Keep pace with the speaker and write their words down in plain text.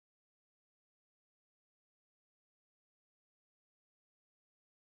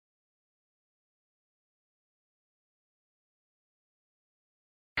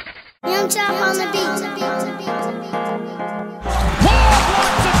Young Chop on the beat. $100,000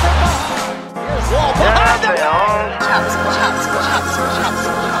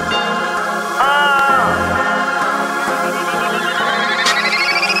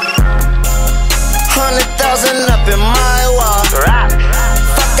 up in my wall.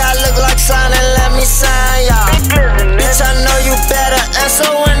 Fuck, I look like sign and let me sign, y'all. Bitch, I know you better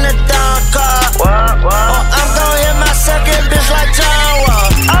answer when the dawn call. Or I'm gon' hit my second bitch like John Wall.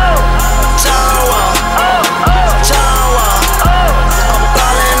 John Wall. John Wall. I'm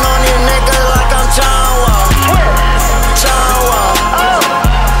ballin' on these niggas like I'm John Wall. John Wall.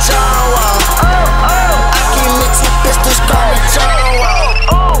 John Wall. I keep me 2 pistols, call me John Wall.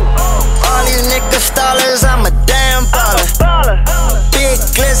 All these niggas stallers, I'm a damn baller. Big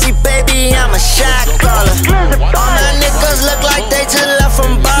Glizzy, baby, I'm a shot caller. All my niggas look like they just left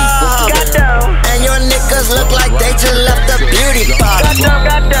from Bout. And your niggas look like they just left the beauty parlor.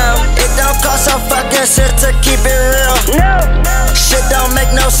 It don't cost a fucking shit to keep it real. Shit don't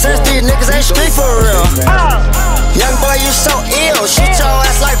make no sense, these niggas ain't street for real. Young boy, you so ill, shoot your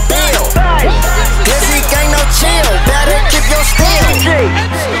ass like Bill. Glizzy gang, no chill, better keep your steel.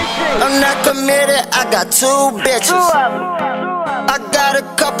 I'm not committed, I got 2 bitches. I got a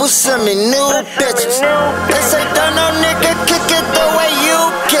couple send me new bitches. They say don't no nigga kick it the way you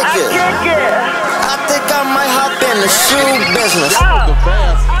kick it. I think I might hop in the shoe business.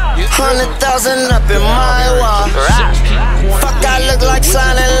 100,000 up in my wall. Fuck, I look like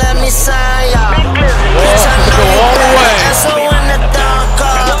sign and let me sign, y'all. Bitch, I know you better answer when the dawn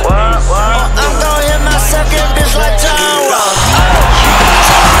call. Or I'm gon' hit my second bitch like John Wall.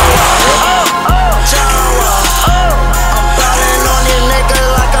 John Wall. I'm ballin' on these niggas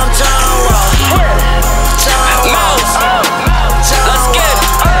like I'm John Wall. John Wall. John Wall.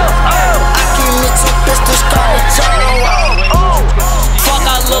 I keep me 2 pistols, call me John Wall. Fuck,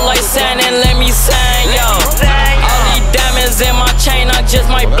 I look like Santa and let me sign, yo. All these diamonds in my chain, I just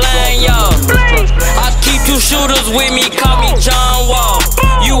might blind, yo. I keep 2 shooters with me, call me John Wall.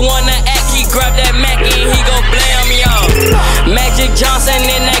 You wanna act, he grab that Mac and he go blam, yo. Magic Johnson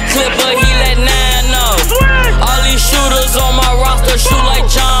in that clip, but he let 9 know. All these shooters on my roster shoot like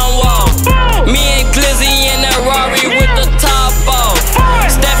John Wall. Me and Glizzy in that Rari with the top off.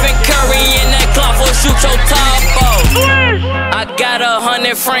 Stephen Curry in that clock for shoot your top off. I got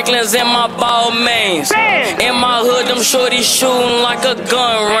 100 Franklins in my ball mains. In my hood, them shorties shooting like a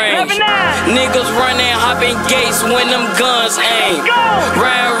gun range. Niggas running, hopping gates when them guns aim.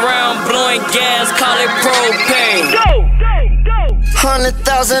 Round round, blowing gas, call it propane.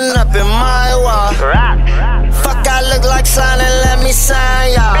 100,000 up in my wall. Fuck, I look like sign and let me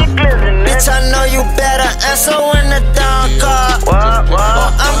sign, y'all. Bitch, I know you better answer when the dawn call. Or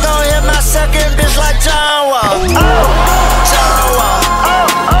I'm gon' hit my second bitch like John Wall. John Wall.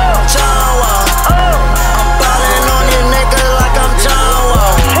 John Wall. I'm ballin' on these niggas like I'm John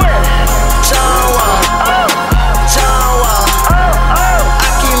Wall. John Wall. John Wall. I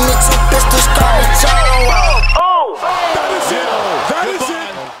keep me 2 pistols, call me John Wall.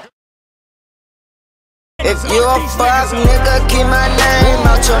 If you a fuck nigga, keep my name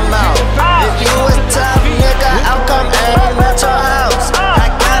out your mouth. If you a tough nigga, I'll come aim at your house. I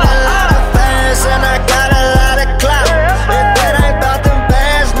got a lot of fans and I got a lot of clout. If it ain't about them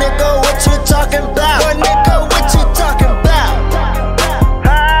bands, nigga, what you talking about? Boy, nigga, what you talking about?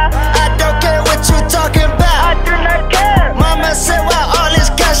 I don't care what you talking about. Mama said, well, all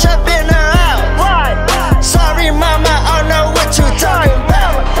this cash up in her house. Sorry, mama, I don't know what you talking about.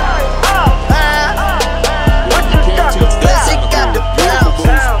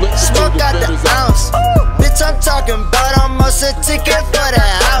 Smoke out the ounce. Bitch, I'm talking about almost a ticket for the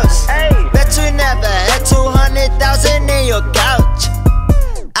house. Bet you never had 200,000 in your couch.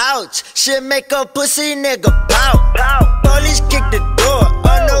 Ouch, shit make a pussy nigga pout. Police kick the door,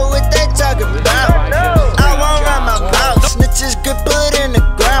 I know what they talking about. I won't run my mouth, snitches get put in the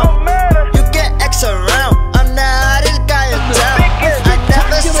ground. You get X around, I'm the hottest guy in town. I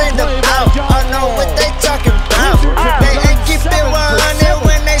never seen them out, I know what they talking about. They ain't keep it 100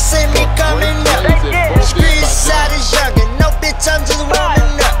 when they see me coming up. Street side is youngin', no bitch, I'm just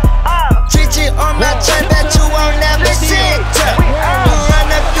warming up. 3G on my chain, bet you won't never see it tough. You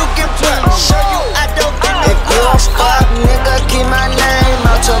run up, you can put, show you I don't give a fuck. If you a fuck nigga, keep my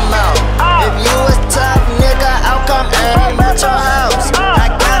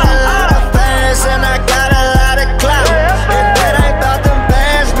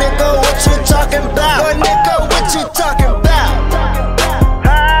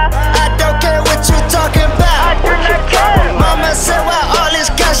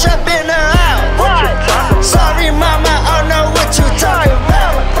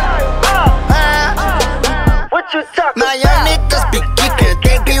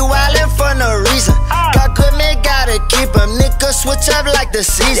switch up like the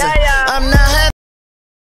season.